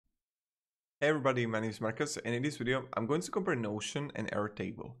Hey everybody, my name is Marcus, and in this video I'm going to compare Notion and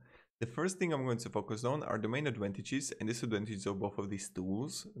Airtable. The first thing I'm going to focus on are the main advantages and disadvantages of both of these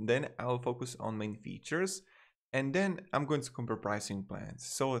tools. Then I'll focus on main features, and then I'm going to compare pricing plans.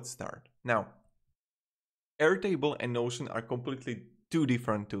 So let's start. Now, Airtable and Notion are completely two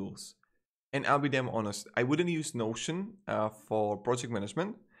different tools. And I'll be damn honest, I wouldn't use Notion for project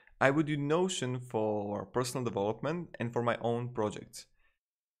management. I would use Notion for personal development and for my own projects.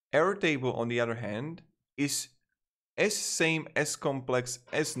 Airtable, on the other hand, is as complex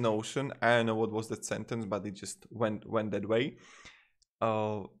as Notion. I don't know what was that sentence, but it just went that way.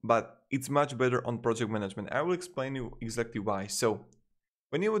 But it's much better on project management. I will explain you exactly why. So,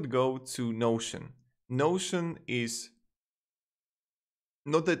 when you would go to Notion, Notion is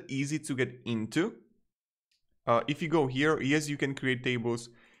not that easy to get into. If you go here, yes, you can create tables.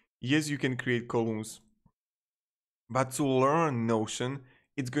 Yes, you can create columns. But to learn Notion,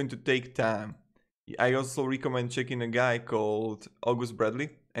 it's going to take time. I also recommend checking a guy called August Bradley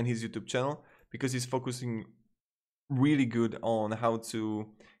and his YouTube channel, because he's focusing really good on how to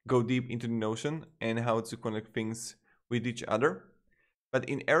go deep into the Notion and how to connect things with each other. But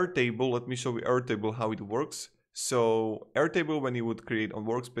in Airtable, let me show you Airtable how it works. So Airtable, when you would create a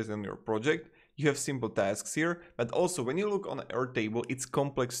workspace on your project, you have simple tasks here, but also when you look on Airtable, it's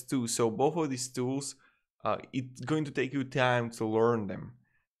complex too. So both of these tools, it's going to take you time to learn them.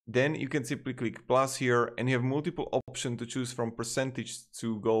 Then you can simply click plus here, and you have multiple options to choose from, percentage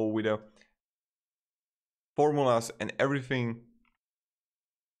to go with a formulas and everything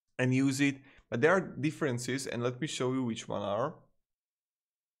and use it. But there are differences, and let me show you which one are.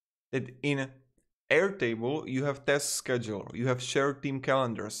 That in Airtable, you have task scheduler, you have shared team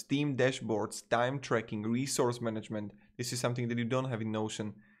calendars, team dashboards, time tracking, resource management. This is something that you don't have in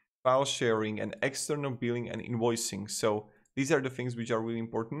Notion. File sharing and external billing and invoicing. So these are the things which are really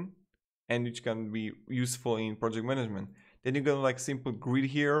important and which can be useful in project management. Then you're gonna like simple grid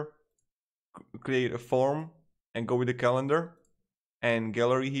here, create a form and go with the calendar, and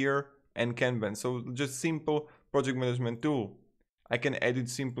gallery here and Kanban. So just simple project management tool. I can edit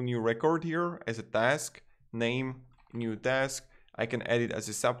simple new record here as a task, name, new task. I can edit as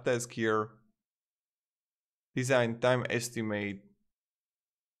a subtask here. Design time estimate.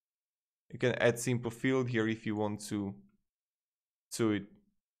 You can add simple field here if you want to it.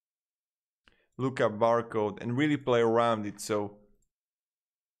 Look up barcode and really play around it. So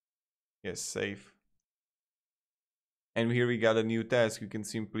yes, save. And here we got a new task. You can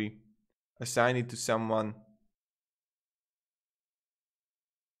simply assign it to someone.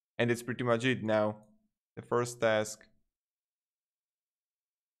 And that's pretty much it now. The first task.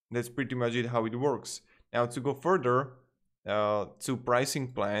 That's pretty much it how it works. Now to go further to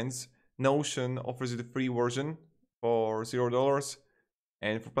pricing plans, Notion offers you the free version for $0,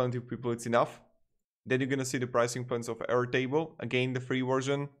 and for plenty of people it's enough. Then you're gonna see the pricing plans of Airtable, again the free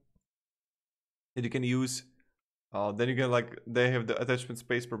version that you can use. Then you can they have the attachment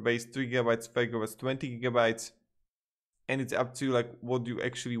space per base 3 GB, 5 GB, 20 GB, and it's up to like what you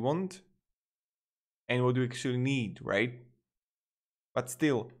actually want and what you actually need, right? But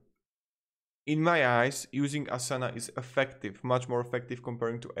still, in my eyes, using Asana is effective, much more effective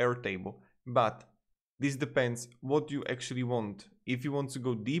comparing to Airtable. But this depends what you actually want. If you want to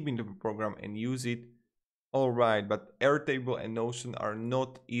go deep into the program and use it, alright, but Airtable and Notion are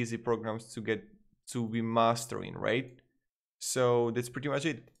not easy programs to get to be mastering, right? So that's pretty much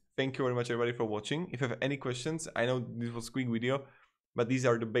it. Thank you very much everybody for watching. If you have any questions, I know this was a quick video, but these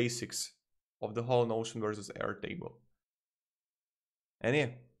are the basics of the whole Notion versus Airtable. And yeah,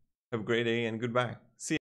 have a great day and goodbye.